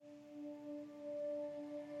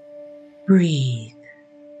Breathe.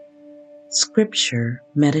 Scripture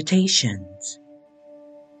Meditations.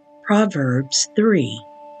 Proverbs 3.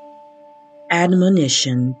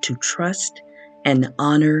 Admonition to trust and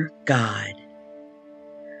honor God.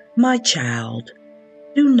 My child,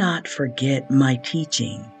 do not forget my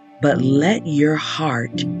teaching, but let your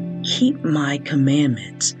heart keep my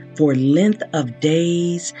commandments, for length of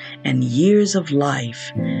days and years of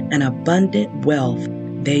life and abundant wealth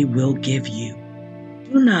they will give you.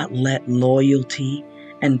 Do not let loyalty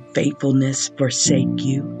and faithfulness forsake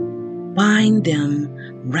you. Bind them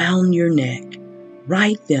round your neck.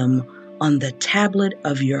 Write them on the tablet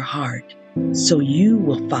of your heart, so you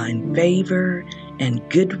will find favor and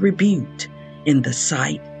good repute in the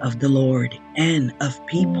sight of the Lord and of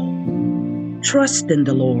people. Trust in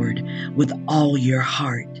the Lord with all your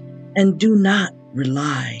heart, and do not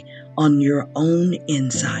rely on your own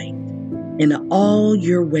insight. In all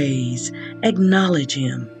your ways acknowledge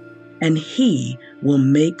him, and he will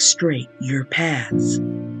make straight your paths.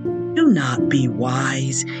 Do not be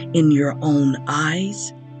wise in your own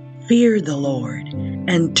eyes. Fear the Lord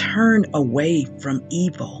and turn away from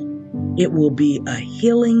evil. It will be a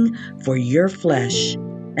healing for your flesh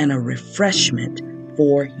and a refreshment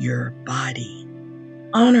for your body.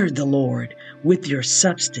 Honor the Lord with your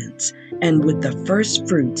substance and with the first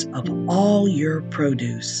fruits of all your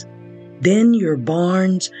produce. Then your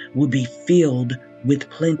barns will be filled with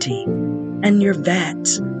plenty, and your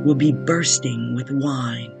vats will be bursting with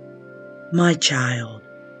wine. My child,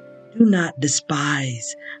 do not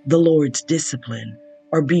despise the Lord's discipline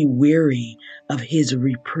or be weary of his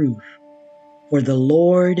reproof. For the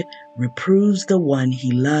Lord reproves the one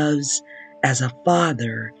he loves, as a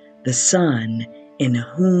father the son in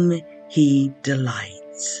whom he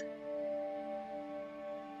delights.